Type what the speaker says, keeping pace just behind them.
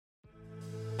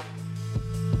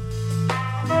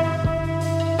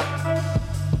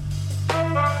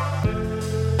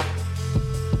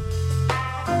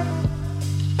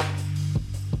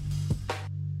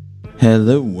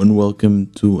Hello and welcome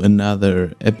to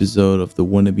another episode of the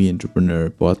Wannabe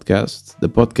Entrepreneur podcast, the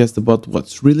podcast about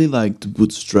what's really like to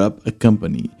bootstrap a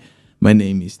company. My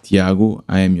name is Tiago,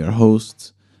 I am your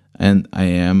host, and I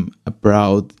am a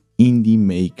proud indie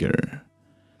maker.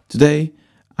 Today,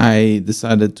 I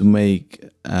decided to make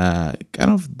a kind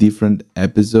of different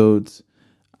episode.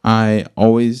 I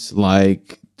always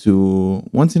like to,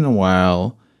 once in a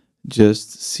while,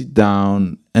 just sit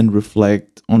down and reflect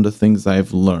on the things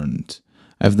I've learned.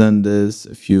 I've done this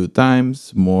a few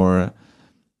times, more,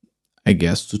 I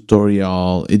guess,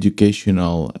 tutorial,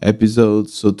 educational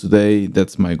episodes. So today,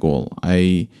 that's my goal.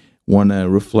 I want to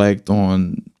reflect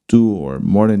on 2 or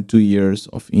more than 2 years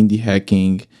of indie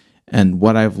hacking and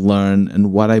what I've learned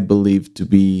and what I believe to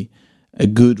be a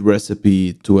good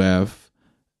recipe to have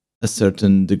a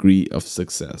certain degree of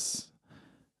success.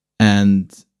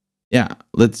 And yeah,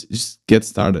 let's just get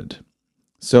started.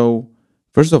 So,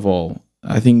 first of all,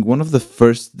 I think one of the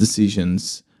first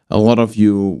decisions a lot of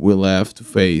you will have to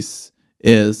face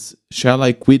is, shall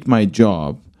I quit my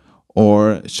job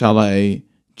or shall I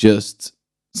just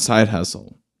side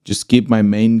hustle? Just keep my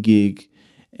main gig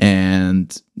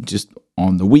and just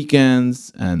on the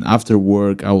weekends and after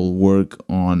work I will work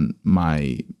on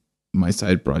my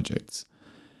side projects.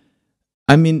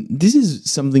 I mean, this is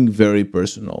something very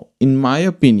personal. In my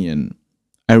opinion,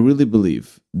 I really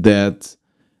believe that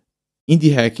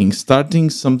indie hacking, starting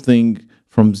something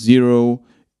from zero,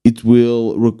 it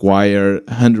will require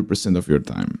 100% of your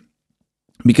time.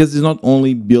 Because it's not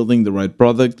only building the right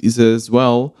product, it's as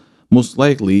well, most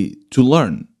likely, to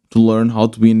learn how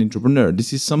to be an entrepreneur.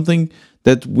 This is something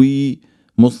that we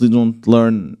mostly don't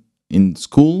learn in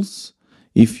schools.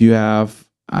 If you have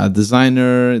a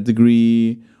designer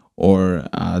degree or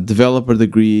a developer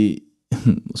degree,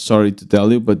 sorry to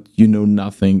tell you, but you know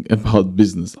nothing about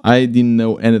business. I didn't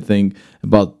know anything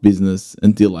about business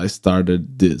until I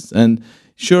started this. And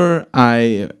sure,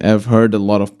 I have heard a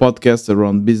lot of podcasts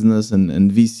around business and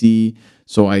VC,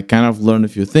 so I kind of learned a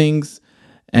few things.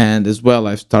 And as well,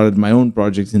 I've started my own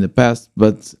projects in the past,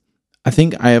 but I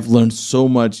think I have learned so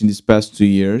much in these past 2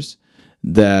 years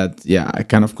that, yeah, I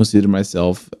kind of consider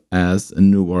myself as a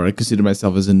noob, or I consider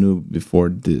myself as a noob before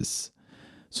this.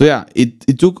 So yeah,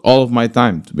 it took all of my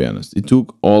time, to be honest. It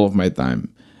took all of my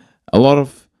time. A lot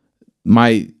of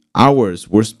my hours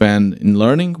were spent in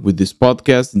learning with this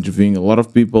podcast, interviewing a lot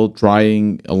of people,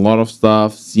 trying a lot of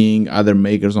stuff, seeing other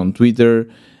makers on Twitter,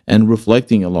 and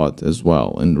reflecting a lot as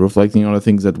well. And reflecting on the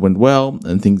things that went well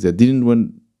and things that didn't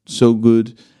went so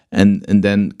good, and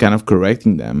then kind of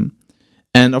correcting them.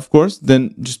 And of course,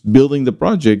 then just building the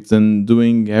project and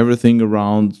doing everything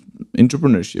around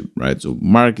entrepreneurship, right? So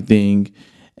marketing,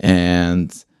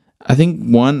 and I think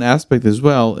one aspect as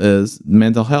well is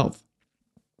mental health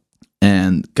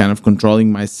and kind of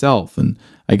controlling myself. And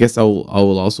I guess I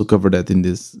will also cover that in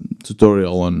this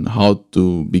tutorial on how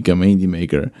to become an indie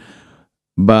maker.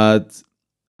 But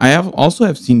I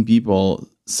have seen people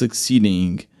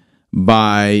succeeding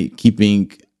by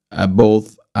keeping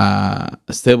both a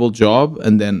stable job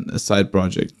and then a side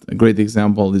project. A great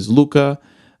example is Luca.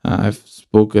 I've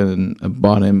spoken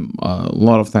about him a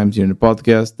lot of times here in the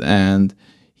podcast, and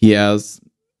he has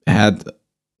had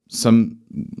some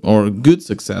or good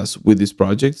success with his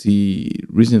projects. He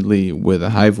recently, with a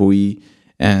Hive-OE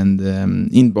and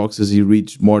inboxes, he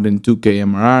reached more than 2K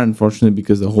MRR. Unfortunately,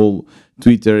 because the whole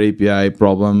Twitter API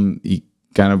problem, he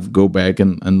kind of go back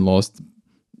and lost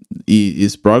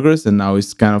his progress, and now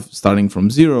he's kind of starting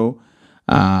from zero.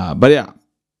 But yeah,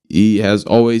 he has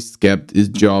always kept his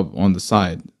job on the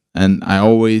side. And I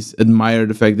always admire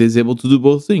the fact that he's able to do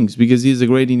both things, because he's a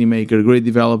great indie maker, a great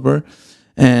developer,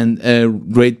 and a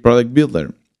great product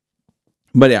builder.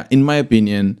 But yeah, in my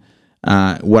opinion,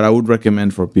 what I would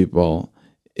recommend for people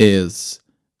is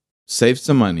save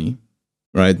some money,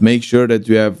 right? Make sure that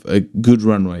you have a good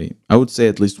runway. I would say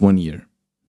at least 1 year.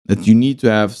 That you need to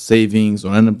have savings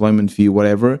or unemployment fee,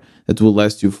 whatever, that will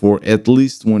last you for at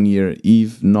least 1 year,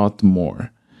 if not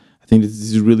more. I think this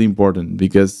is really important,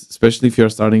 because especially if you're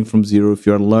starting from zero, if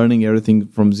you're learning everything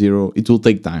from zero, it will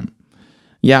take time.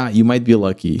 Yeah, you might be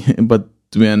lucky, but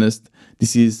to be honest,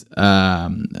 this is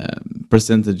a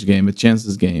percentage game, a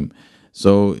chances game.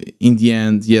 So in the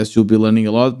end, yes, you'll be learning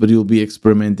a lot, but you'll be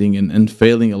experimenting and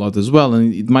failing a lot as well,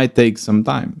 and it might take some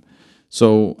time.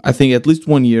 So I think at least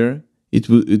 1 year, it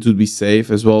would be safe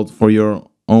as well for your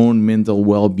own mental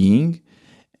well-being,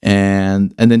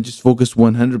 and then just focus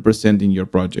 100% in your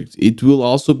project. It will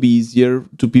also be easier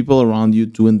to people around you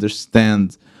to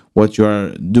understand what you are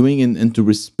doing, and to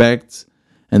respect,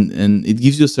 and it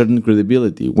gives you a certain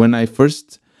credibility. When I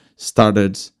first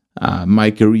started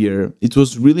my career, it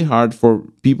was really hard for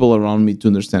people around me to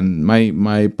understand.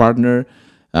 My partner,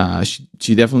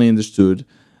 she definitely understood,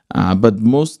 but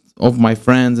most of my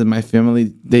friends and my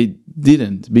family, they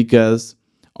didn't, because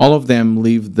all of them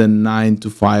live the 9 to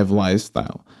 5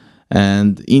 lifestyle.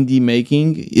 And indie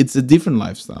making, it's a different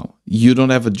lifestyle. You don't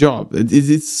have a job.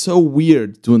 It's so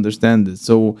weird to understand it.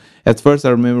 So at first, I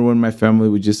remember when my family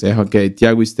would just say, okay,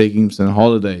 Tiago is taking some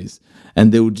holidays,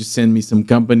 and they would just send me some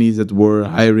companies that were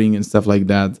hiring and stuff like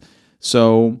that.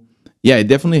 So yeah, it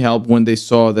definitely helped when they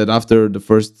saw that after the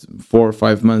first 4 or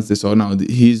 5 months, they saw now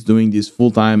he's doing this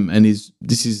full time, and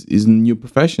this is his new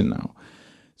profession now.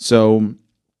 So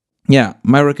yeah,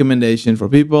 my recommendation for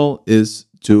people is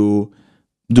to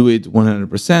do it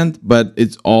 100%, but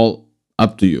it's all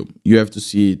up to you. You have to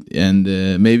see it, and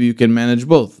maybe you can manage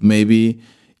both. Maybe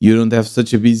you don't have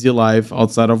such a busy life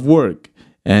outside of work,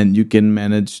 and you can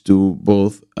manage to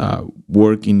both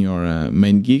work in your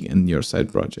main gig and your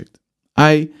side project.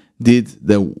 I did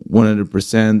the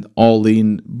 100% all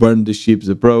in, burn the ships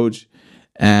approach,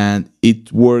 and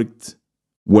it worked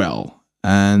well.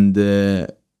 And the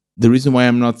reason why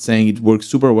I'm not saying it works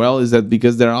super well is that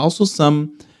because there are also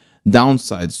some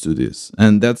downsides to this,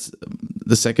 and that's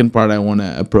the second part I want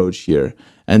to approach here.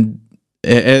 And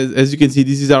as you can see,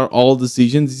 this is our all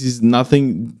decisions. This is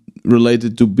nothing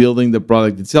related to building the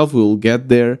product itself. We will get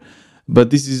there, but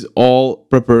this is all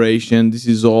preparation. This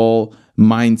is all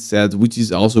mindset, which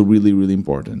is also really, really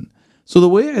important. So the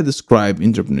way I describe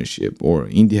entrepreneurship or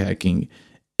indie hacking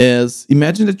is,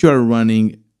 imagine that you are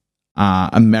running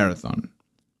a marathon,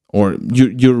 or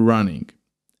you're running,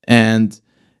 and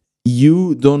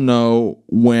you don't know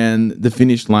when the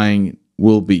finish line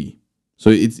will be. So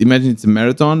imagine it's a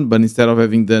marathon, but instead of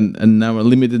having a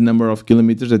limited number of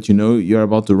kilometers that you know you're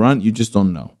about to run, you just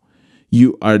don't know.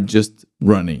 You are just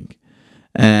running.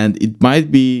 And it might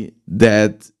be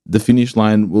that the finish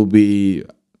line will be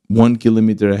 1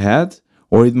 kilometer ahead,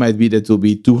 or it might be that it will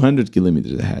be 200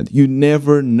 kilometers ahead. You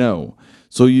never know.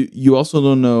 So you also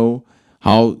don't know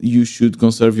how you should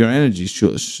conserve your energy.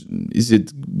 Is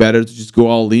it better to just go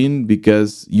all in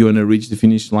because you want to reach the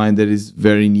finish line that is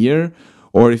very near?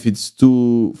 Or if it's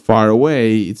too far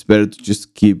away, it's better to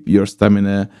just keep your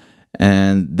stamina.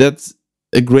 And that's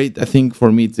I think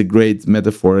for me, it's a great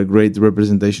metaphor, a great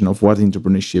representation of what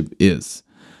entrepreneurship is.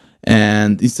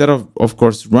 And instead of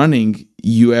course, running,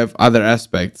 you have other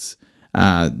aspects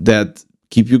that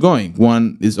keep you going.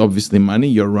 One is obviously money,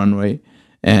 your runway.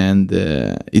 And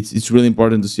it's really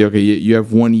important to see, okay, you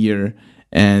have 1 year,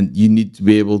 and you need to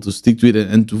be able to stick to it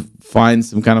and to find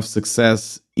some kind of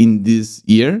success in this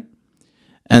year.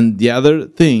 And the other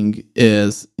thing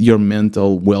is your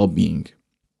mental well-being.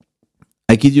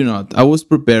 I kid you not, I was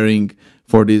preparing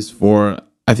for this for,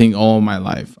 I think, all my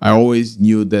life. I always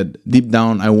knew that deep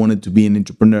down I wanted to be an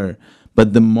entrepreneur.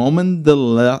 But the moment the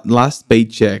last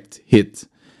paycheck hit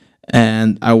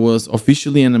and I was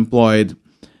officially unemployed,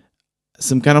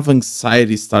 some kind of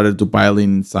anxiety started to pile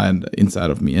in inside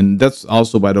of me. And that's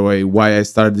also, by the way, why I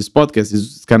started this podcast.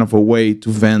 Is kind of a way to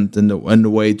vent and a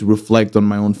way to reflect on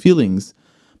my own feelings.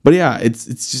 But yeah,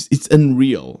 it's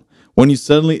unreal when you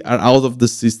suddenly are out of the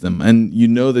system, and you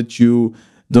know that you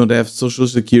don't have social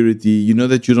security, you know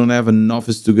that you don't have an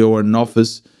office to go, or an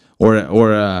office or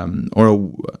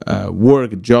a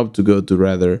work, a job to go to,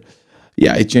 rather.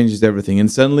 Yeah, it changes everything. And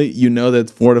suddenly you know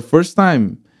that for the first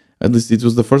time, at least it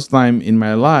was the first time in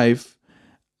my life,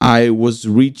 I was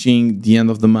reaching the end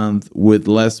of the month with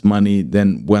less money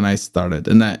than when I started.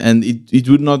 And it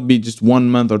would not be just 1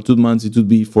 month or 2 months, it would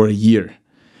be for a year.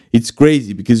 It's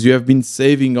crazy because you have been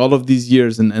saving all of these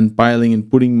years and piling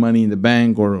and putting money in the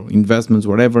bank or investments,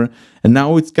 whatever. And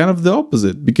now it's kind of the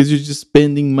opposite because you're just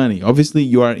spending money. Obviously,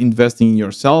 you are investing in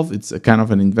yourself. It's a kind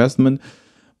of an investment.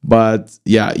 But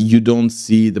yeah, you don't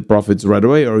see the profits right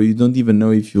away, or you don't even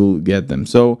know if you'll get them.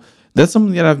 So that's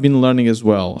something that I've been learning as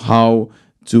well, how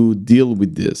to deal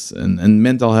with this and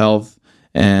mental health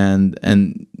and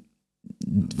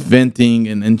venting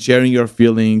and sharing your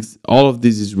feelings. All of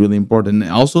this is really important.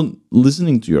 And also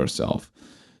listening to yourself.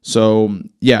 So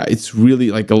yeah, it's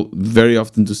really like very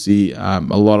often to see a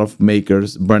lot of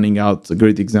makers burning out. A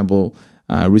great example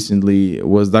recently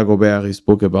was Dagobert. He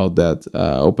spoke about that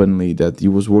openly, that he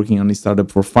was working on his startup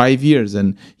for 5 years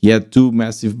and he had 2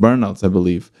 massive burnouts, I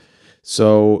believe.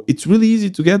 So it's really easy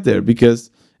to get there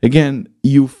because, again,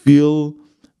 you feel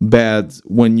bad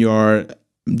when you're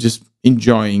just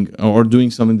enjoying or doing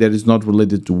something that is not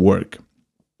related to work,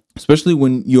 especially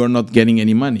when you are not getting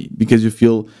any money, because you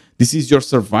feel this is your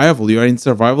survival. You are in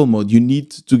survival mode. You need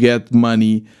to get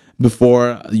money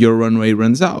before your runway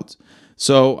runs out.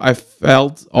 So I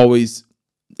felt always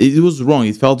it was wrong.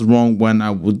 It felt wrong when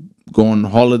I would go on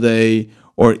holiday,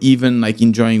 or even like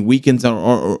enjoying weekends,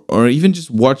 or even just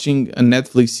watching a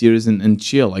Netflix series and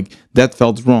chill. Like that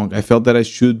felt wrong. I felt that I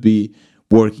should be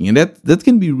working, and that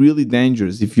can be really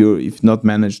dangerous if not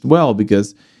managed well,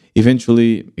 because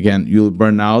eventually, again, you'll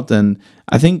burn out. And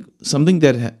I think something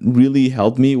that really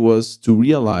helped me was to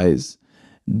realize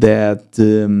that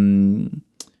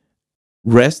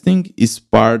resting is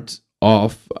part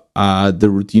of the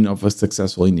routine of a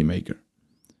successful indie maker.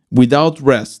 Without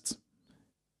rest,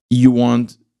 you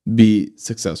won't be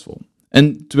successful.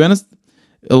 And to be honest,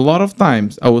 a lot of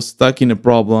times I was stuck in a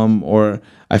problem, or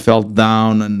I felt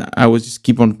down, and I was just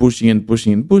keep on pushing and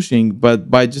pushing and pushing. But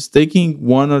by just taking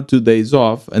 1 or 2 days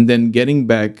off and then getting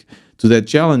back to that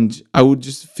challenge, I would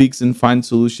just fix and find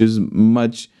solutions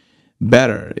much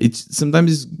better. It's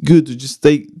sometimes it's good to just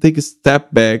take a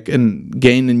step back and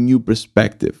gain a new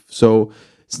perspective. So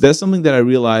that's something that I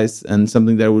realized, and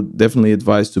something that I would definitely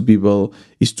advise to people,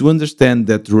 is to understand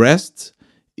that rest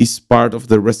is part of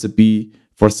the recipe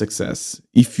for success.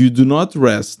 If you do not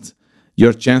rest,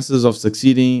 your chances of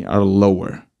succeeding are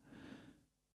lower,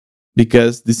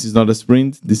 because this is not a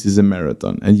sprint, this is a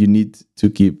marathon, and you need to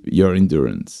keep your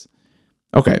endurance.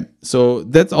 Okay, so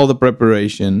that's all the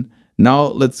preparation. Now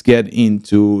let's get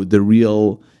into the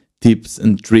real tips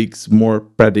and tricks, more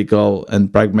practical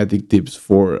and pragmatic tips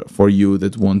for you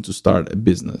that want to start a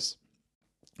business.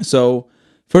 So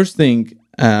first thing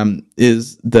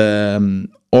is the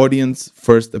audience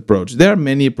first approach. There are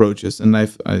many approaches, and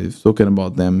I've spoken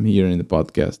about them here in the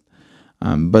podcast.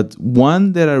 But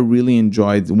one that I really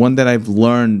enjoyed, one that I've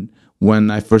learned when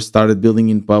I first started building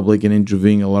in public and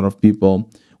interviewing a lot of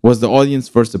people, was the audience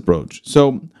first approach.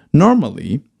 So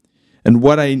normally, and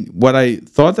what I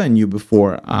thought I knew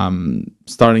before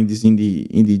starting this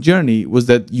indie journey, was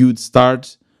that you'd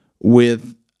start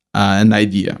with an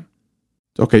idea.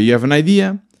 Okay, you have an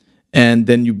idea, and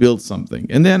then you build something.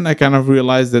 And then I kind of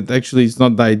realized that actually it's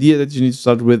not the idea that you need to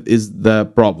start with, is the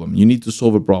problem. You need to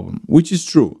solve a problem, which is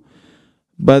true.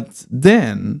 But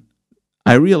then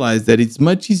I realized that it's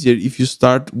much easier if you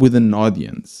start with an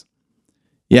audience.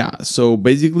 Yeah, so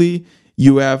basically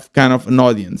you have kind of an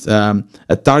audience, a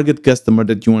target customer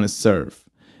that you want to serve.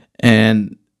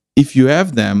 And if you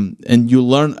have them and you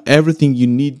learn everything you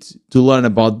need to learn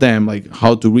about them, like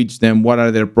how to reach them, what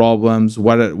are their problems,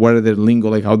 what are their lingo,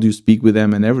 like how do you speak with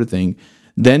them and everything,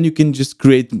 then you can just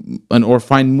create or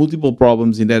find multiple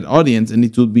problems in that audience, and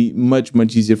it will be much,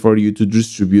 much easier for you to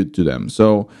distribute to them.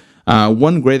 So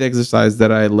one great exercise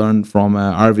that I learned from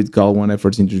Arvid Kahl when I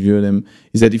first interviewed him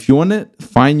is that if you want to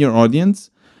find your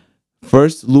audience,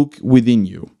 first look within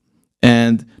you.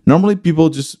 And normally people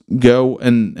just go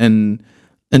and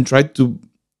try to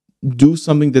do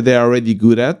something that they're already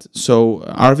good at. So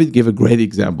Arvid gave a great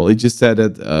example. He just said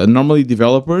that normally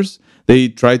developers, they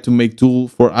try to make tool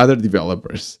for other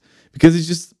developers, because it's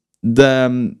just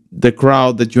the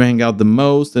crowd that you hang out the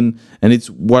most, and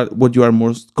it's what you are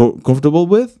most comfortable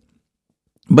with.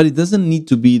 But it doesn't need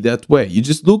to be that way. You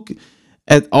just look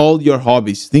at all your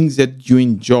hobbies, things that you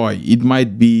enjoy. It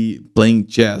might be playing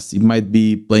chess, it might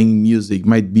be playing music, it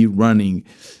might be running,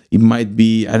 it might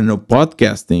be, I don't know,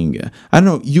 podcasting. I don't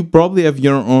know, you probably have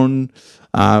your own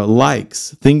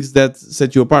likes, things that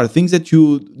set you apart, things that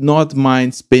you not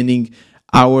mind spending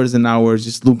hours and hours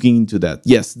just looking into that.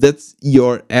 Yes, that's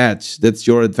your edge, that's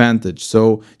your advantage.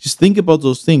 So just think about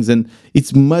those things, and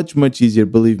it's much, much easier,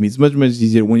 believe me, it's much, much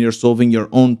easier when you're solving your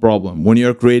own problem, when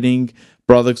you're creating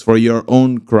products for your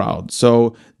own crowd.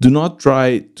 So do not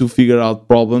try to figure out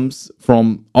problems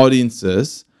from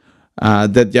audiences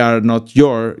that are not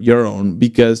your own,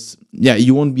 because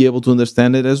you won't be able to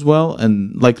understand it as well,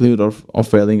 and likelihood of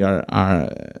failing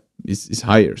is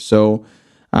higher. So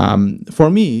for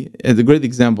me, as a great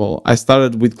example, I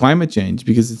started with climate change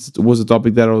because it was a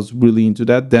topic that I was really into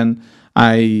that. Then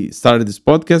I started this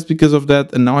podcast because of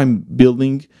that, and now I'm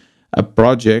building a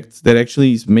project that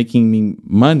actually is making me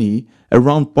money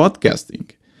around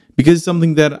podcasting, because it's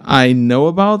something that I know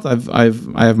about. I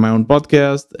have my own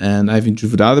podcast, and I've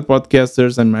interviewed other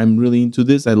podcasters, and I'm really into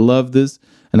this. I love this,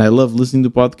 and I love listening to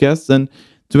podcasts. And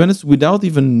to be honest, without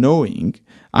even knowing,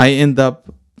 I end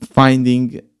up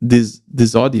finding this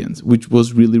audience, which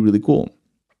was really, really cool.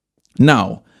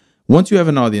 Now, once you have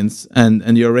an audience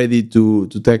and you're ready to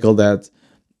tackle that,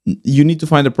 you need to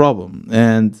find a problem.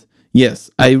 And yes,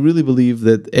 I really believe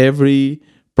that every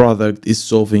product is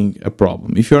solving a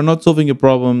problem. If you're not solving a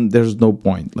problem, there's no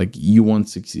point. Like, you won't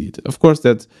succeed. Of course,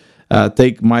 that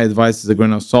take my advice as a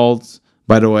grain of salt.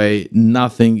 By the way,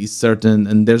 nothing is certain,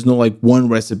 and there's no like one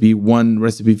recipe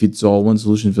fits all, one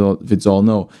solution fits all.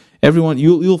 No, everyone,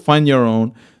 you'll find your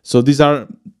own. So these are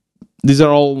these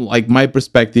are all like my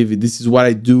perspective. This is what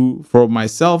I do for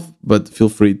myself, but feel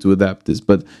free to adapt this.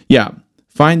 But yeah,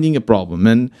 finding a problem.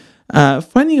 And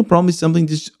finding a problem is something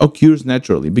that just occurs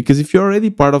naturally, because if you're already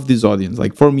part of this audience,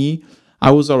 like for me,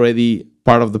 I was already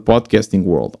part of the podcasting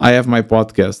world. I have my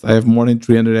podcast. I have more than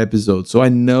 300 episodes. So I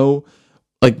know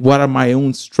like what are my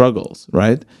own struggles,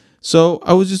 right? So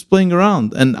I was just playing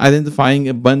around and identifying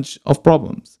a bunch of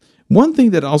problems. One thing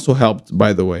that also helped,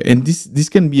 by the way, and this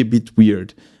can be a bit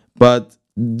weird, but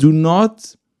do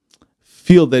not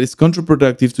feel that it's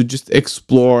counterproductive to just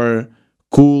explore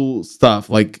cool stuff.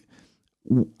 Like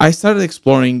I started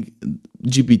exploring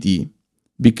GPT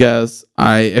because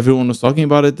everyone was talking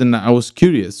about it and I was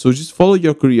curious. So just follow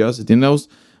your curiosity. And I was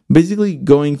basically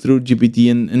going through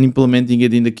GPT and implementing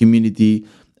it in the community.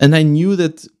 And I knew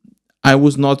that I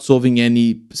was not solving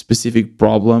any specific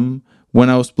problem when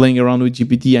I was playing around with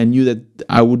GPT. I knew that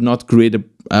I would not create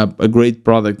a great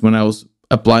product when I was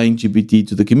applying GPT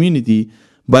to the community,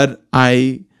 but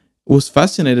I was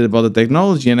fascinated about the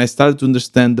technology and I started to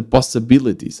understand the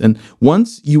possibilities. And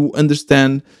once you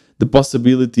understand the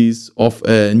possibilities of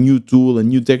a new tool, a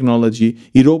new technology,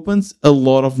 it opens a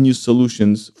lot of new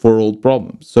solutions for old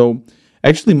problems. So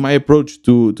actually my approach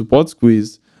to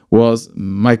PodSqueeze was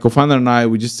my co-founder and I,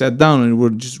 we just sat down and we're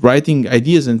just writing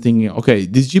ideas and thinking, okay,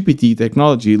 this GPT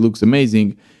technology looks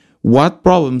amazing. What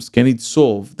problems can it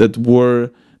solve that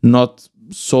were not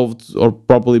solved or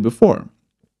properly before?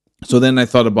 So then I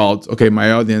thought about, okay,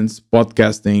 my audience,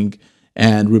 podcasting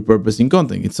and repurposing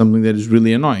content. It's something that is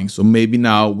really annoying. So maybe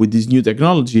now with this new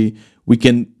technology, we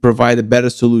can provide a better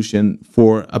solution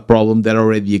for a problem that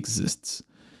already exists.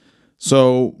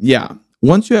 So yeah,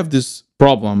 once you have this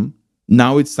problem,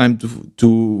 now it's time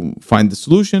to find the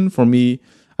solution. For me,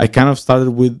 I kind of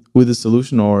started with the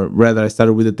solution, or rather I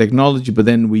started with the technology, but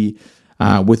then we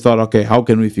thought, okay, how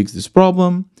can we fix this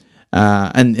problem?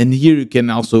 And here you can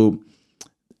also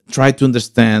try to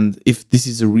understand if this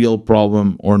is a real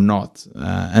problem or not.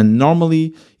 And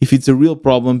normally, if it's a real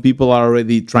problem, people are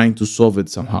already trying to solve it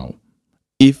somehow.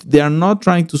 If they are not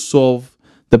trying to solve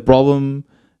the problem,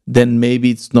 then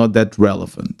maybe it's not that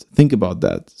relevant. Think about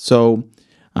that. So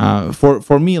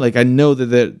for me, like I know that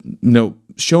there,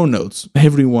 show notes.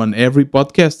 Every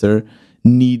podcaster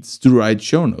needs to write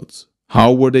show notes.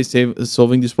 How were they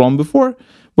solving this problem before?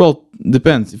 Well,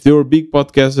 depends. If they were big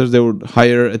podcasters, they would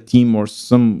hire a team or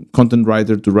some content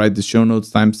writer to write the show notes,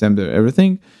 timestamp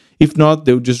everything. If not,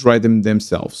 they would just write them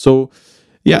themselves. So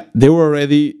yeah, they were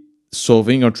already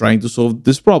solving or trying to solve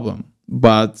this problem,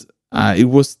 but it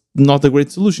was not a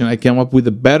great solution. I came up with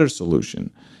a better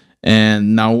solution,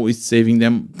 and now it's saving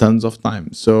them tons of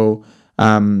time. So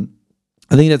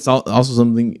I think that's also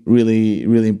something really,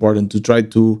 really important, to try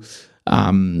to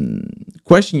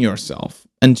question yourself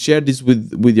and share this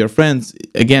with your friends.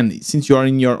 Again, since you are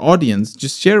in your audience,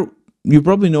 just share. You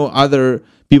probably know other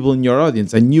people in your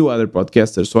audience. I knew other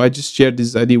podcasters, so I just shared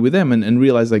this idea with them and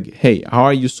realized, like, hey, how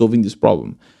are you solving this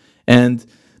problem? And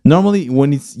normally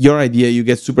when it's your idea, you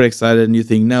get super excited and you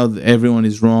think, no, everyone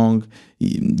is wrong.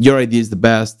 Your idea is the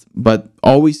best, but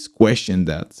always question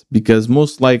that, because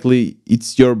most likely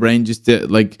it's your brain just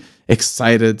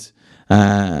excited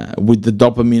with the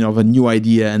dopamine of a new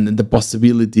idea and the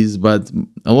possibilities. But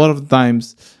a lot of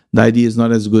times the idea is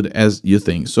not as good as you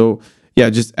think. So yeah,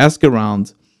 just ask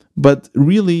around. But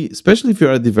really, especially if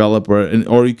you're a developer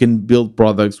or you can build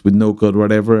products with no code,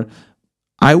 whatever,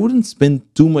 I wouldn't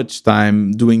spend too much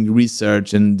time doing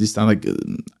research and this time. Like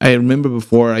I remember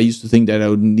before, I used to think that I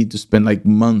would need to spend like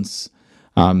months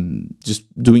just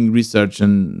doing research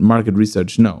and market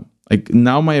research. No, like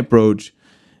now my approach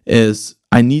is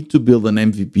I need to build an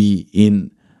MVP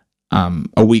in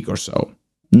a week or so,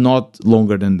 not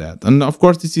longer than that. And of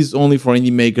course, this is only for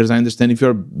indie makers. I understand if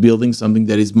you're building something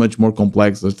that is much more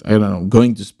complex, like, I don't know,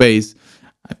 going to space,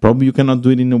 probably you cannot do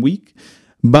it in a week.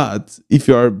 But if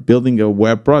you are building a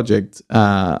web project,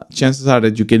 chances are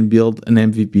that you can build an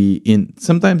MVP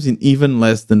sometimes in even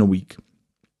less than a week.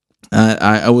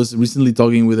 I was recently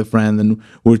talking with a friend and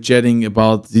we're chatting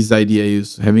about this idea. He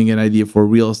was having an idea for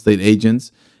real estate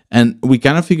agents. And we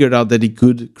kind of figured out that he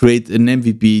could create an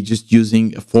MVP just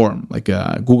using a form, like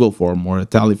a Google form or a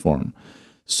Tally form.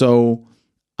 So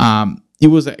he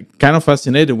was kind of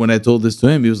fascinated when I told this to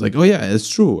him. He was like, oh yeah, it's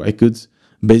true. I could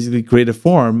basically create a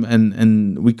form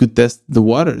and we could test the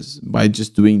waters by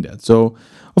just doing that. So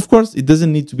of course, it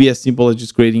doesn't need to be as simple as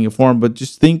just creating a form, but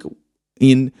just think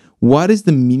in what is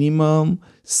the minimum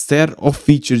set of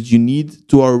features you need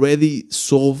to already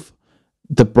solve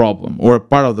the problem or a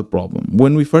part of the problem.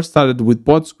 When we first started with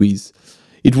PodSqueeze,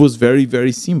 it was very,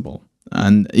 very simple.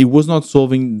 And it was not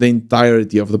solving the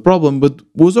entirety of the problem, but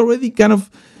was already kind of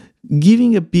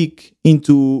giving a peek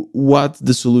into what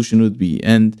the solution would be.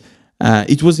 And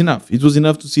it was enough. It was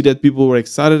enough to see that people were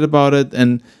excited about it.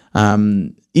 And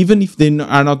even if they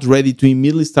are not ready to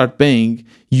immediately start paying,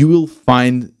 you will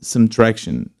find some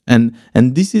traction. And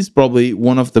this is probably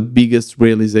one of the biggest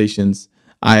realizations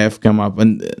I have come up.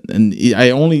 And I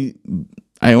only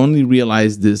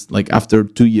realized this like after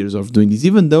 2 years of doing this,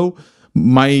 even though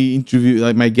my interview,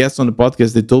 like my guests on the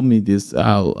podcast, they told me this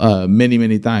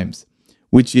many times,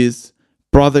 which is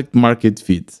product market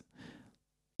fit.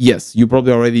 Yes, you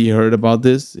probably already heard about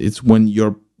this. It's when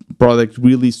your product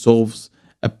really solves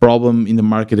a problem in the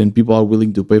market and people are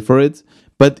willing to pay for it.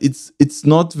 But it's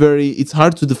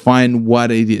hard to define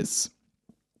what it is.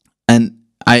 And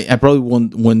I probably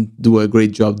won't do a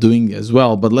great job doing it as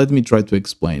well, but let me try to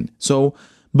explain. So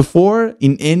before,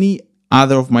 in any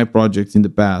other of my projects in the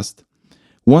past,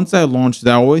 once I launched,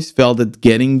 I always felt that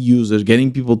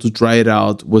getting people to try it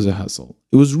out was a hustle.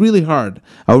 It was really hard.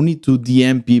 I would need to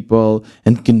DM people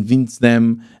and convince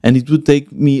them, and it would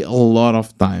take me a lot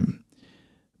of time.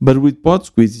 But with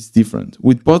PodSqueeze, it's different.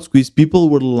 With PodSqueeze, people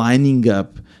were lining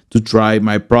up to try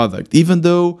my product, even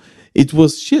though it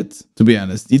was shit, to be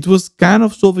honest. It was kind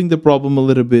of solving the problem a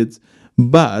little bit,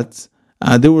 but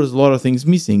there was a lot of things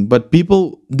missing. But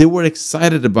people, they were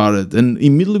excited about it, and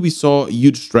immediately we saw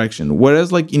huge traction.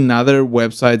 Whereas like in other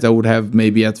websites, I would have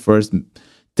maybe at first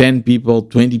 10 people,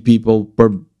 20 people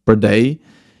per day.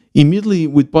 Immediately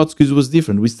with PodSqueeze, it was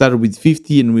different. We started with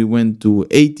 50 and we went to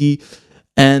 80.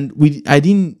 And I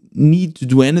didn't need to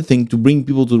do anything to bring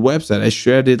people to the website. I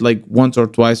shared it like once or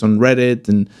twice on Reddit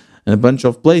and a bunch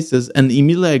of places. And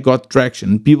immediately I got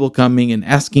traction. People coming and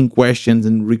asking questions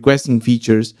and requesting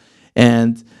features.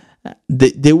 And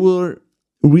they were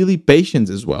really patient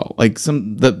as well. Like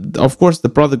of course, the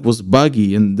product was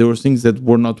buggy and there were things that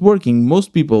were not working.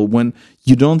 Most people, when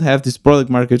you don't have this product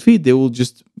market fit, they will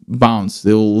just bounce.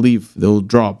 They will leave. They will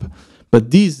drop.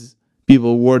 But these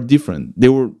people were different. They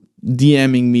were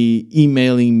DMing me,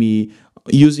 emailing me,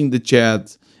 using the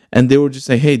chat, and they would just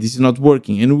say, hey, this is not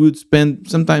working. And we would spend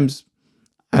sometimes,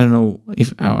 I don't know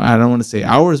if I don't want to say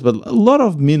hours, but a lot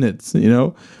of minutes,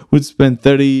 we'd spend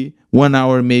 1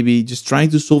 hour maybe just trying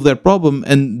to solve their problem.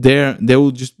 And they will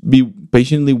just be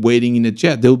patiently waiting in the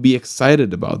chat. They'll be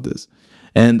excited about this.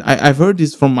 And I've heard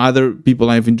this from other people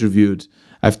I've interviewed.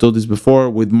 I've told this before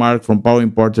with Mark from Power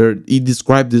Importer. He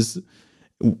described this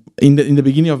in the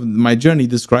beginning of my journey. He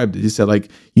described it. He said, like,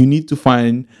 you need to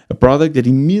find a product that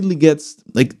immediately gets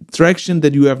like traction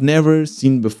that you have never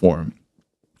seen before.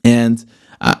 And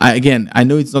I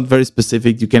know it's not very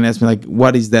specific. You can ask me like,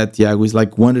 what is that, Tiago? It's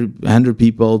like 100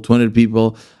 people, 200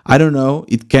 people. I don't know.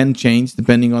 It can change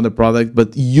depending on the product,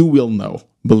 but you will know,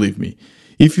 believe me.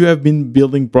 If you have been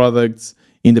building products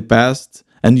in the past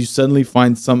and you suddenly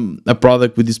find a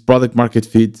product with this product market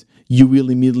fit, you will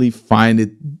immediately find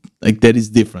it like that is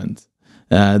different.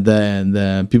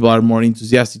 The people are more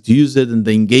enthusiastic to use it, and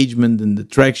the engagement and the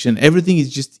traction, everything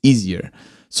is just easier.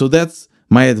 So that's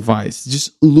my advice.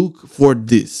 Just look for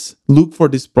this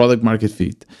product market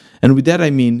fit. And with that, I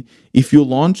mean, if you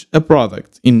launch a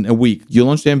product in a week, you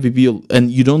launch the MVP and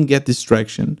you don't get this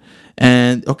traction,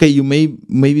 and okay, you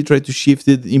maybe try to shift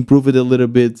it, improve it a little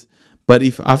bit. But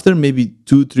if after maybe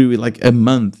 2-3, like a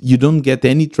month, you don't get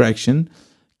any traction,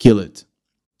 kill it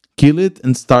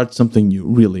and start something new.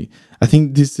 Really, I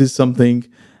think this is something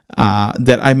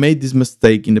that I made this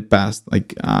mistake in the past,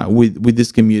 like with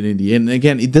this community. And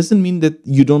again, it doesn't mean that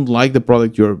you don't like the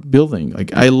product you're building.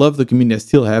 Like, I love the community, I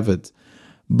still have it,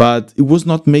 but it was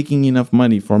not making enough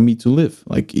money for me to live.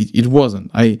 Like it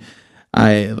wasn't. I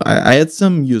had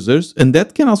some users, and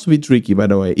that can also be tricky, by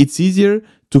the way. It's easier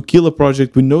to kill a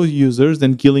project with no users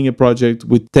than killing a project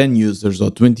with 10 users or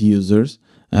 20 users.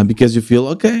 Because you feel,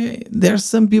 okay, there are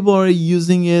some people already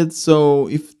using it, so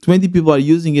if 20 people are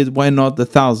using it, why not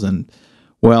 1,000?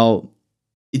 Well,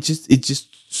 it's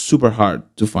just super hard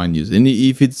to find users. And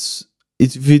if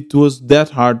it was that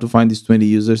hard to find these 20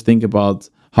 users, think about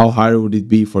how hard would it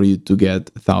be for you to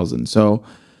get 1,000. So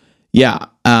yeah,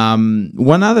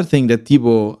 one other thing that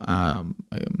Thibaut,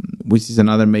 which is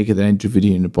another maker that I interviewed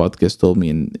here in the podcast, told me,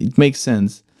 and it makes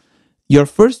sense. Your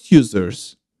first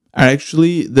users are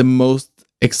actually the most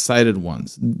excited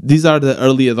ones. These are the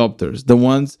early adopters, the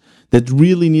ones that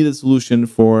really need a solution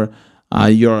for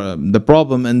the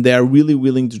problem, and they are really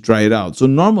willing to try it out. So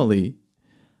normally,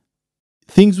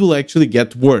 things will actually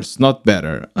get worse, not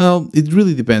better. Well, it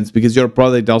really depends, because your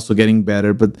product also getting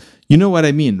better, but you know what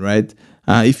I mean, right?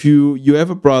 If you have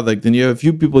a product and you have a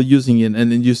few people using it,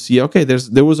 and then you see, okay,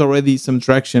 there was already some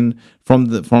traction from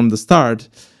the start.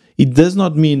 it does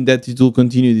not mean that it will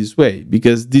continue this way,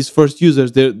 because these first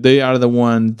users, they are the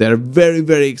ones that are very,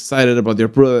 very excited about their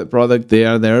product. They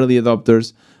are the early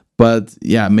adopters, but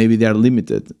yeah, maybe they are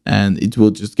limited and it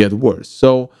will just get worse.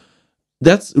 So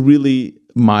that's really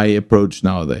my approach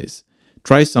nowadays.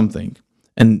 Try something.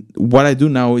 And what I do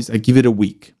now is I give it a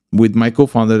week. With my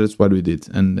co-founder, that's what we did.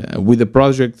 And with the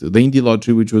project, the Indie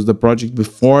Lottery, which was the project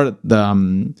before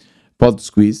the Pod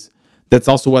Squeeze, that's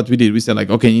also what we did. We said, like,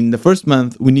 okay, in the first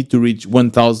month, we need to reach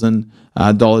 $1,000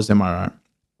 MRR.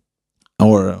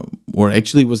 Or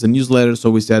actually, it was a newsletter. So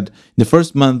we said, in the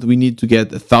first month, we need to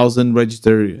get 1,000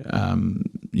 registered,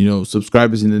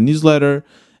 subscribers in the newsletter.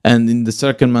 And in the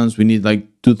second month, we need like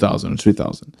 2,000 or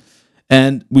 3,000.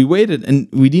 And we waited and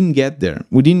we didn't get there.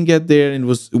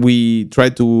 And we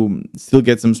tried to still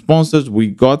get some sponsors. We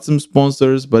got some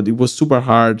sponsors, but it was super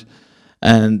hard.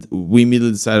 And we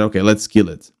immediately decided, okay, let's kill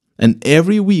it. And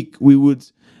every week we would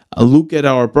look at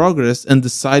our progress and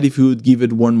decide if we would give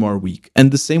it one more week.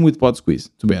 And the same with Pod Squeeze,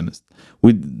 to be honest.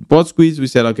 With Pod Squeeze, we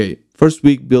said, okay, first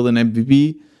week, build an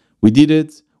MVP. We did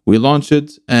it. We launched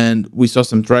it and we saw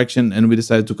some traction, and we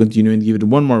decided to continue and give it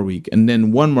one more week, and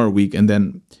then one more week, and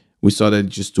then we saw that it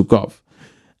just took off.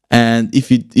 And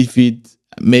if it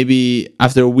maybe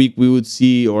after a week we would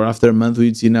see, or after a month we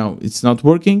would see, now it's not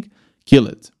working, kill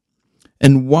it.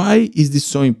 And why is this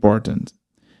so important?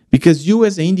 Because you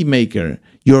as an indie maker,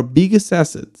 your biggest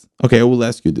asset, okay, I will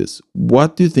ask you this.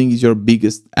 What do you think is your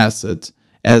biggest asset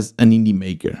as an indie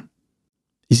maker?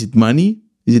 Is it money?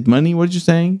 What you're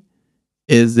saying?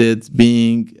 Is it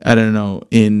being, I don't know,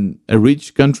 in a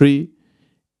rich country?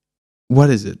 What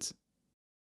is it?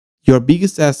 Your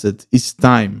biggest asset is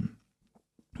time.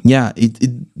 Yeah,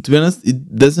 to be honest,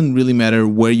 it doesn't really matter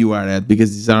where you are at,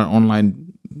 because these are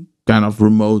online kind of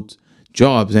remote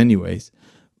jobs anyways.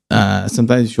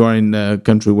 Sometimes if you are in a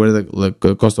country where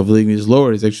the cost of living is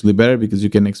lower, it's actually better because you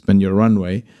can expand your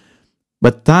runway.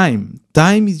 But time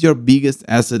is your biggest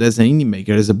asset as an indie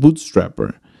maker, as a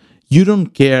bootstrapper. You don't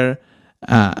care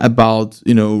about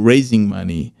raising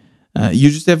money. You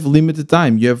just have limited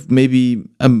time. You have maybe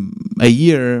a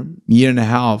year and a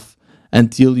half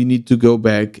until you need to go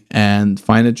back and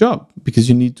find a job, because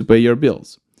you need to pay your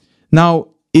bills. Now,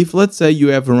 if let's say you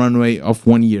have a runway of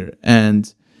 1 year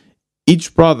and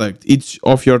each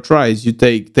of your tries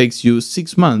takes you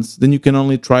 6 months, then you can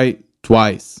only try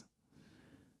twice.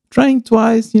 Trying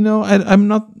twice, I'm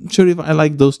not sure if I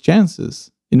like those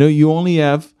chances. You only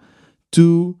have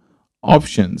two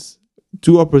options,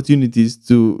 two opportunities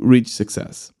to reach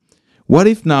success. What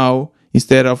if now,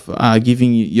 instead of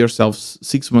giving yourself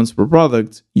 6 months per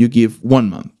product, you give 1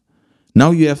 month?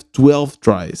 Now you have 12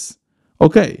 tries.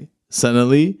 Okay,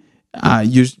 suddenly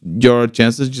your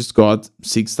chances just got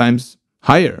 6 times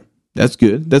higher. That's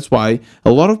good. That's why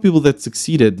a lot of people that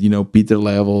succeeded, Peter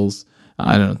Levels,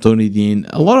 I don't know, Tony Dean,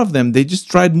 a lot of them, they just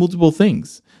tried multiple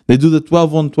things. They do the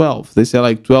 12 on 12. They say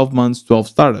like 12 months, 12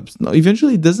 startups. No,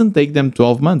 eventually it doesn't take them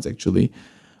 12 months actually.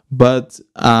 But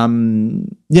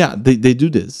they do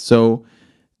this. So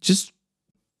just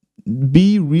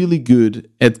be really good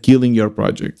at killing your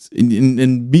projects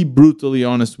and be brutally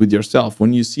honest with yourself.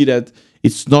 When you see that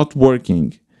it's not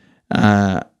working,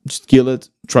 just kill it,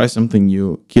 try something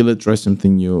new. Kill it, try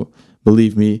something new.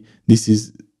 Believe me, this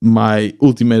is my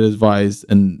ultimate advice,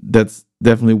 and that's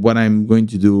definitely what I'm going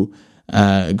to do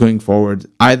going forward,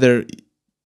 either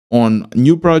on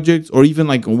new projects or even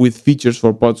like with features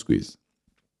for Pod Squeeze.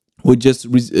 We just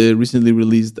recently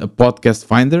released a podcast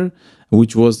finder,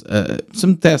 which was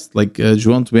some test. Like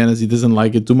João, to be honest, he doesn't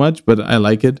like it too much, but I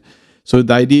like it. So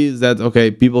the idea is that, okay,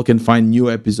 people can find new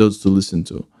episodes to listen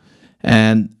to.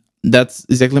 And that's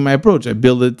exactly my approach. I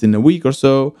built it in a week or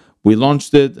so. We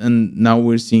launched it, and now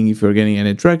we're seeing if we're getting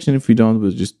any traction. If we don't,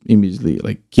 we'll just immediately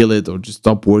like kill it or just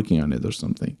stop working on it or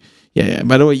something. Yeah.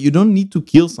 By the way, you don't need to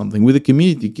kill something with the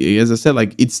community. As I said,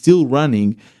 like it's still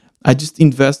running. I just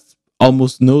invest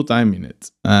almost no time in it.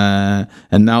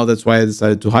 And now that's why I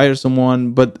decided to hire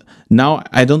someone. But now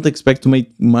I don't expect to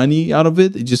make money out of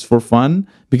it. It's just for fun,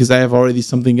 because I have already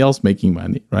something else making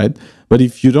money, right? But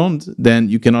if you don't, then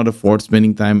you cannot afford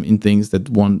spending time in things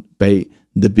that won't pay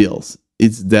the bills.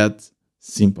 It's that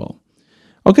simple.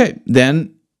 Okay,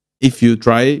 then if you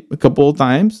try a couple of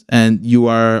times and you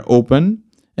are open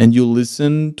and you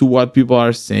listen to what people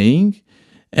are saying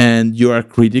and you are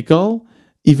critical,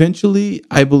 eventually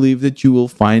I believe that you will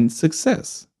find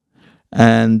success.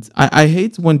 And I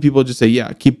hate when people just say,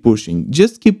 yeah, keep pushing.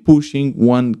 Just keep pushing,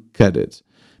 one cut it.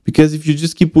 Because if you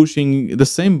just keep pushing the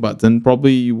same button,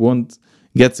 probably you won't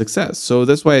get success. So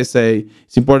that's why I say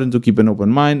it's important to keep an open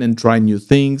mind and try new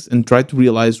things and try to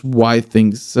realize why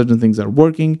certain things are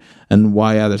working and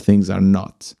why other things are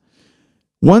not.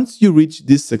 Once you reach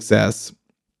this success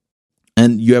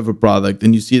and you have a product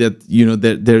and you see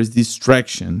that there's this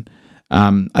traction,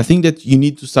 I think that you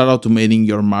need to start automating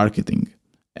your marketing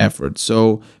effort.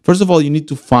 So first of all, you need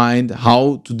to find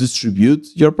how to distribute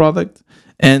your product.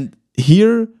 And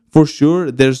here, for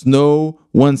sure, there's no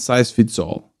one size fits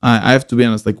all. I have to be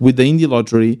honest, like with the indie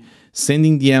lottery,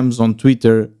 sending DMs on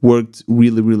Twitter worked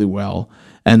really, really well.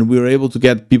 And we were able to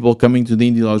get people coming to the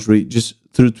indie lottery just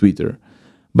through Twitter.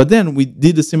 But then we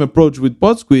did the same approach with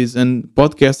PodSqueeze, and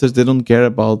podcasters, they don't care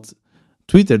about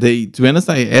Twitter. To be honest,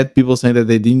 I had people saying that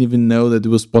they didn't even know that it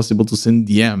was possible to send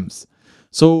DMs.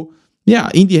 So yeah,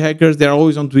 indie hackers, they're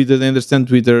always on Twitter. They understand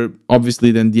Twitter.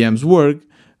 Obviously, then DMs work.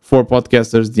 For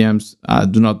podcasters, DMs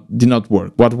did not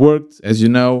work. What worked, as you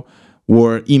know,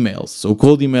 were emails. So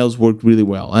cold emails worked really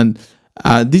well. And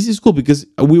this is cool because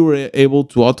we were able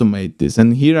to automate this.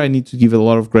 And here I need to give a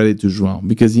lot of credit to João,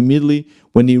 because immediately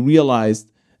when he realized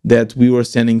that we were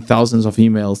sending thousands of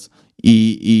emails,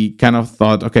 he kind of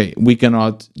thought, okay, we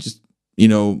cannot just,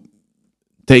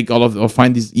 take all of or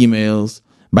find these emails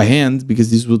by hand,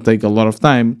 because this would take a lot of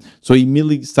time. So he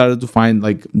immediately started to find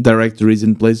like directories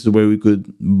and places where we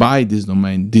could buy these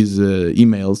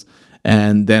emails.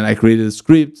 And then I created a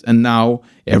script, and now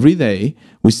every day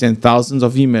we send thousands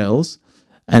of emails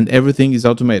and everything is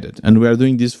automated. And we are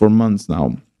doing this for months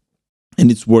now, and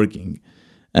it's working.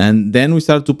 And then we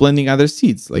started to planting other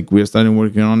seeds. Like we are starting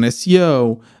working on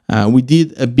SEO. We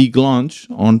did a big launch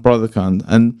on Product Hunt.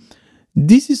 And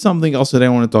this is something else that I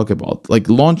want to talk about, like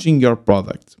launching your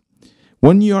product.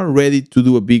 When you are ready to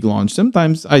do a big launch,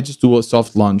 sometimes I just do a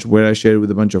soft launch where I share it with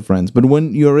a bunch of friends. But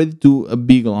when you're ready to do a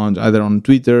big launch, either on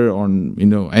Twitter, or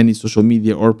on any social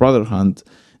media or Product Hunt,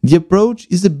 the approach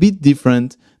is a bit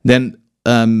different than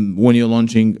when you're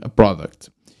launching a product.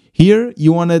 Here,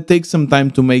 you want to take some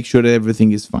time to make sure that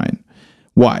everything is fine.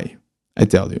 Why? I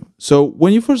tell you. So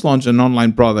when you first launch an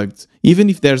online product, even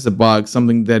if there's a bug,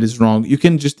 something that is wrong, you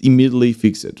can just immediately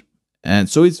fix it. And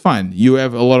so it's fine. You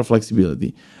have a lot of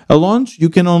flexibility. A launch, you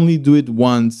can only do it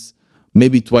once,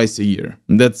 maybe twice a year.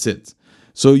 And that's it.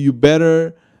 So you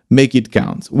better make it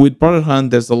count. With Product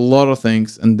Hunt, there's a lot of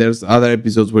things, and there's other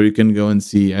episodes where you can go and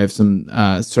see. I have some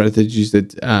strategies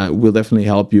that will definitely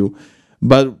help you.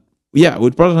 But yeah,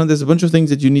 with Product Hunt, there's a bunch of things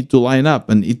that you need to line up.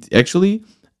 And it actually,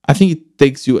 I think it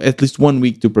takes you at least 1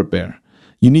 week to prepare.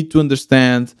 You need to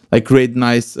understand, like create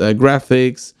nice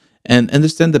graphics and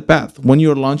understand the path. When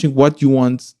you're launching, what you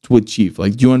want to achieve.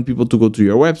 Like, do you want people to go to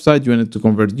your website? Do you want it to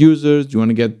convert users? Do you want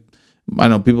to get,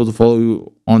 people to follow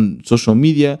you on social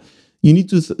media? You need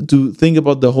to think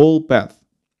about the whole path,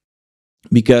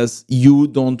 because you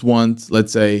don't want,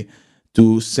 let's say,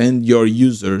 to send your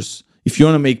users. If you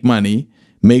want to make money,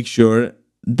 make sure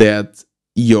that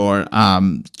your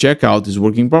checkout is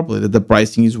working properly, that the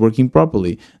pricing is working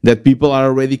properly, that people are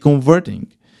already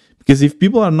converting. Because if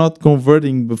people are not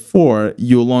converting before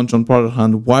you launch on Product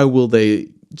Hunt, why will they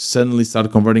suddenly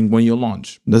start converting when you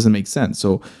launch? It doesn't make sense.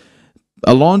 So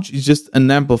a launch is just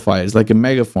an amplifier. It's like a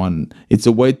megaphone. It's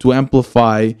a way to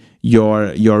amplify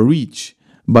your reach,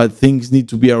 but things need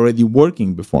to be already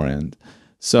working beforehand.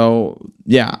 So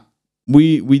yeah,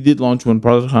 we did launch when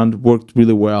Product Hunt worked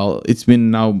really well. It's been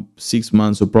now 6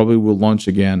 months, so probably we'll launch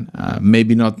again.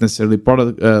 Maybe not necessarily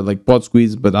product like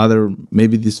PodSqueeze, but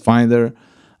maybe this Finder.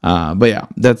 But yeah,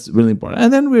 that's really important.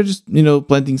 And then we're just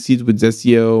planting seeds with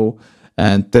SEO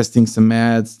and testing some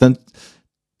ads,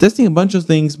 testing a bunch of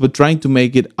things, but trying to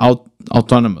make it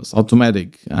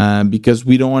automatic, because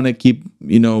we don't want to keep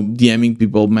DMing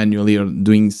people manually or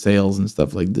doing sales and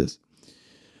stuff like this.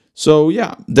 So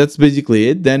yeah, that's basically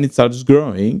it. Then it starts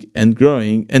growing and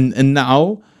growing, and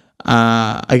now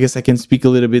I guess I can speak a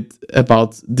little bit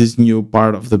about this new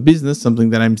part of the business,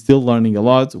 something that I'm still learning a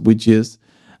lot, which is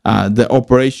the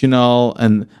operational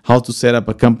and how to set up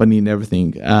a company and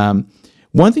everything.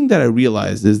 One thing that I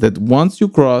realized is that once you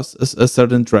cross a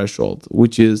certain threshold,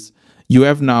 which is you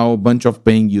have now a bunch of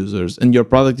paying users and your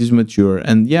product is mature,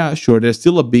 and yeah, sure, there's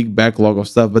still a big backlog of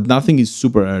stuff, but nothing is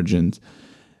super urgent.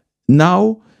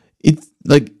 Now it's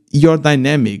like your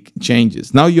dynamic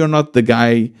changes. Now you're not the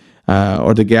guy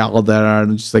or the gal that are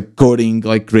just like coding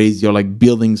like crazy or like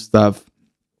building stuff.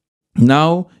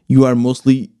 Now you are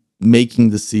mostly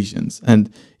making decisions,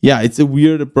 and yeah, it's a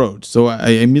weird approach. So I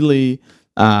immediately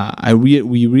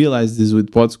we realized this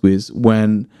with PodSqueeze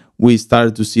when we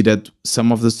started to see that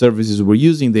some of the services we're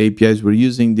using, the APIs we're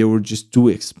using, they were just too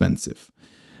expensive.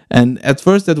 And at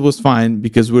first that was fine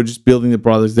because we're just building the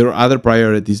products. There were other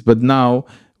priorities, but now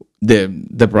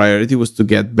the priority was to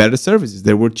get better services.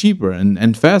 They were cheaper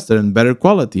and faster and better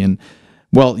quality. And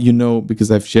well, because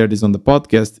I've shared this on the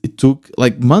podcast, it took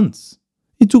like months.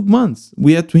 It took months.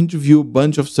 We had to interview a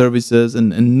bunch of services and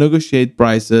negotiate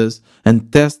prices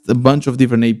and test a bunch of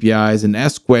different APIs and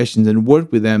ask questions and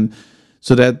work with them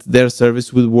so that their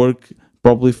service would work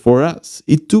properly for us.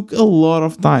 It took a lot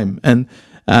of time. And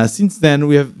since then,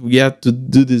 we had to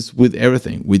do this with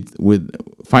everything, with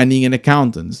finding an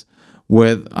accountant,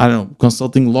 with, I don't know,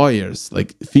 consulting lawyers,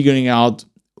 like figuring out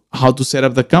how to set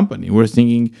up the company. We're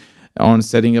thinking on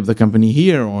setting up the company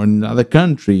here or in another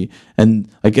country, and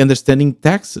like understanding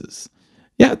taxes.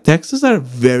 Yeah, taxes are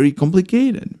very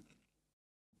complicated,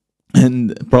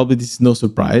 and probably this is no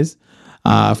surprise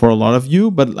for a lot of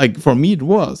you, but like for me it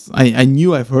was. I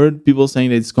knew, I've heard people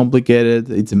saying that it's complicated,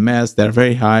 it's a mess, they're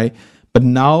very high, but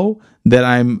now that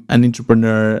I'm an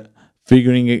entrepreneur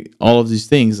figuring all of these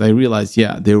things, I realize,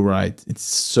 yeah, they're right, it's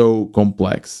so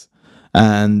complex.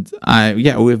 And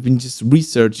we've been just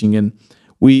researching, and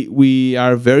we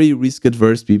are very risk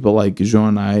adverse people like João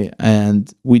and I,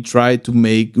 and we try to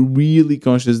make really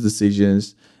conscious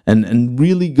decisions and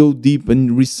really go deep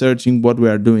in researching what we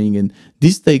are doing. And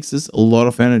this takes us a lot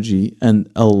of energy and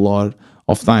a lot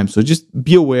of time. So just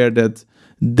be aware that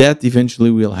eventually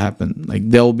will happen. Like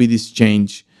there will be this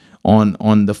change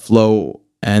on the flow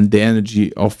and the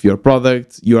energy of your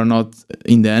product. You are not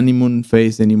in the honeymoon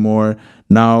phase anymore.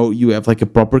 Now you have like a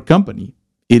proper company.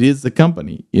 It is the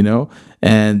company,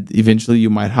 and eventually you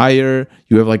might hire.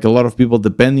 You have like a lot of people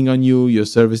depending on you. Your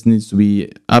service needs to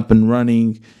be up and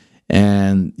running,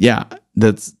 and yeah,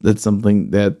 that's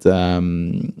something that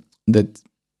that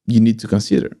you need to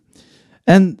consider.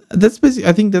 And that's basically,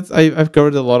 I think I've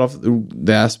covered a lot of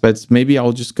the aspects. Maybe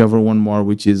I'll just cover one more,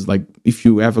 which is like if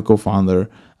you have a co-founder,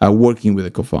 working with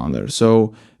a co-founder.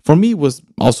 So for me, it was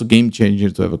also game changer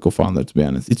to have a co-founder, to be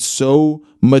honest. It's so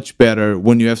much better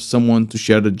when you have someone to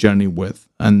share the journey with.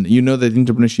 And you know that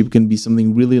entrepreneurship can be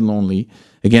something really lonely.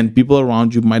 Again, people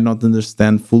around you might not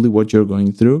understand fully what you're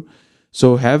going through.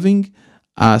 So having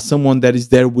someone that is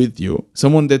there with you,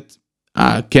 someone that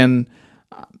can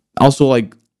also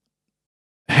like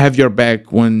have your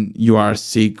back when you are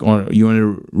sick or you want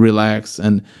to relax,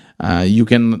 and you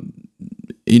can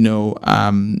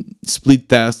split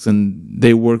tasks and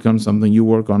they work on something, you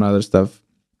work on other stuff.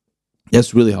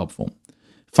 That's really helpful.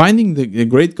 Finding the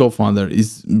great co-founder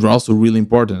is also really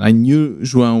important. I knew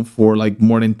João for like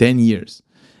more than 10 years,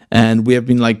 and we have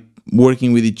been like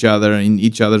working with each other in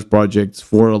each other's projects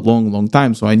for a long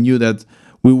time. So I knew that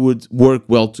we would work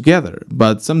well together.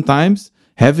 But sometimes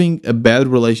having a bad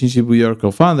relationship with your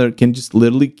co-founder can just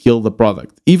literally kill the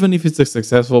product. Even if it's a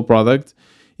successful product,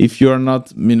 if you're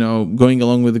not, going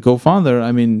along with the co-founder,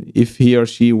 I mean, if he or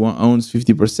she owns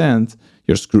 50%,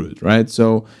 you're screwed, right?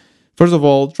 So first of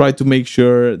all, try to make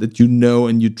sure that you know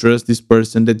and you trust this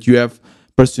person, that you have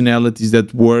personalities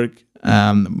that work.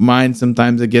 Mine,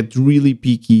 sometimes I get really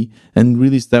picky and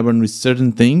really stubborn with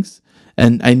certain things,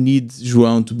 and I need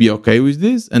João to be okay with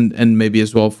this, and maybe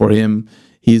as well for him,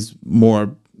 he's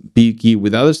more picky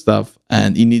with other stuff,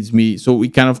 and he needs me, so we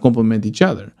kind of complement each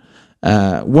other.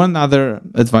 One other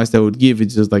advice I would give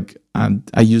is just like, and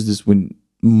I use this when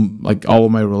like all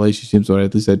of my relationships, or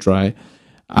at least I try,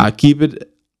 keep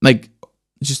it like,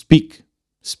 just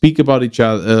speak about each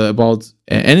other, about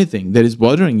anything that is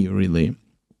bothering you, really.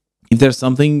 If there's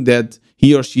something that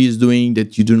he or she is doing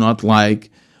that you do not like,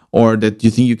 or that you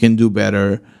think you can do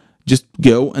better, just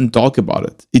go and talk about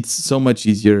it. It's so much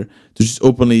easier to just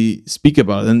openly speak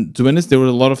about it. And to be honest, there were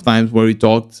a lot of times where we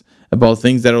talked about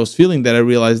things that I was feeling that I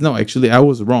realized, no, actually, I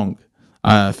was wrong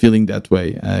feeling that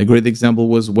way. A great example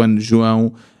was when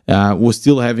João was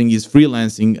still having his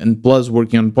freelancing and plus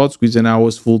working on PodSqueeze, and I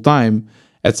was full-time.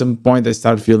 At some point, I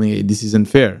started feeling, hey, this isn't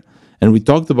fair. And we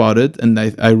talked about it, and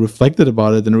I reflected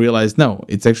about it and realized, no,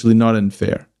 it's actually not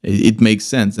unfair. It makes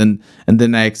sense. And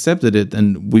then I accepted it,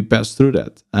 and we passed through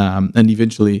that. And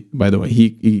eventually, by the way,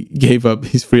 he gave up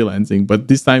his freelancing, but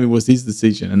this time it was his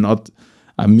decision and not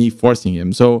me forcing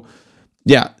him. So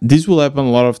yeah, this will happen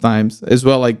a lot of times as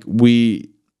well. Like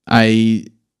I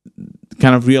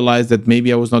kind of realized that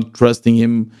maybe I was not trusting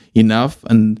him enough,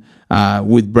 and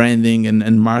with branding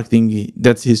and marketing,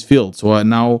 that's his field. So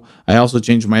now I also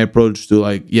changed my approach to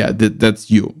like, yeah,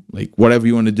 that's you. Like whatever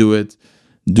you want to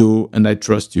do, and I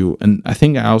trust you. And I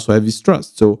think I also have his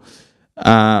trust. So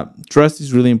trust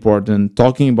is really important.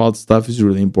 Talking about stuff is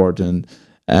really important.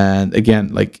 And again,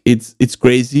 like it's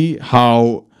crazy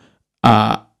how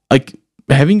like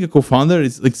having a co-founder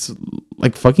is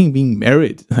like fucking being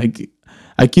married. Like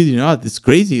I kid you not, it's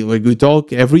crazy. Like we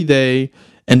talk every day,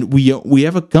 and we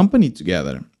have a company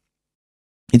together.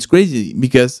 It's crazy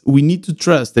because we need to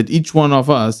trust that each one of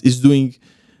us is doing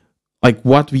like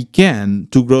what we can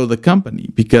to grow the company,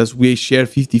 because we share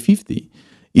 50-50.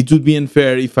 it would be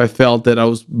unfair if I felt that I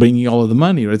was bringing all of the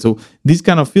money, right? So these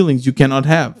kind of feelings you cannot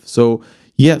have. So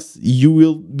yes, you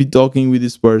will be talking with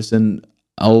this person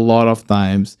a lot of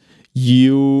times.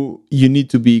 You need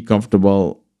to be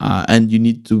comfortable, and you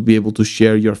need to be able to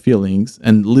share your feelings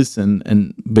and listen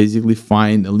and basically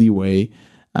find a leeway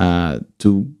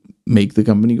to make the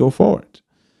company go forward.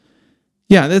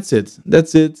 Yeah, that's it.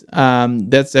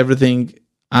 That's everything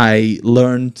I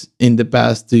learned in the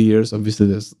past 2 years. Obviously,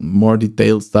 there's more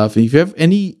detailed stuff. If you have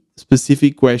any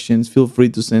specific questions, feel free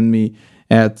to send me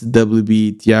at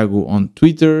WB Tiago on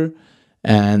Twitter.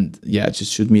 And yeah,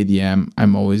 just shoot me a DM.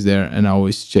 I'm always there and I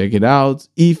always check it out.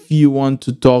 If you want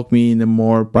to talk me in a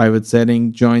more private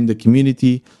setting, join the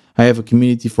community. I have a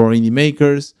community for indie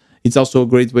makers. It's also a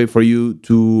great way for you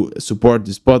to support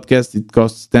this podcast. It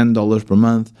costs $10 per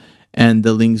month, and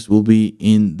the links will be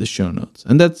in the show notes.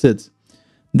 And that's it.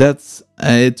 That's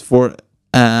it for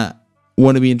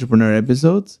Wannabe Entrepreneur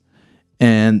episodes.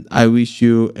 And I wish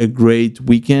you a great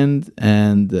weekend.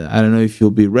 And I don't know if you'll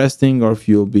be resting or if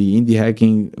you'll be indie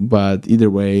hacking, but either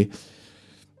way,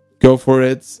 go for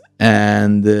it.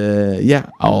 And yeah,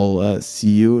 I'll see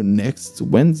you next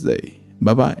Wednesday.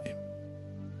 Bye bye.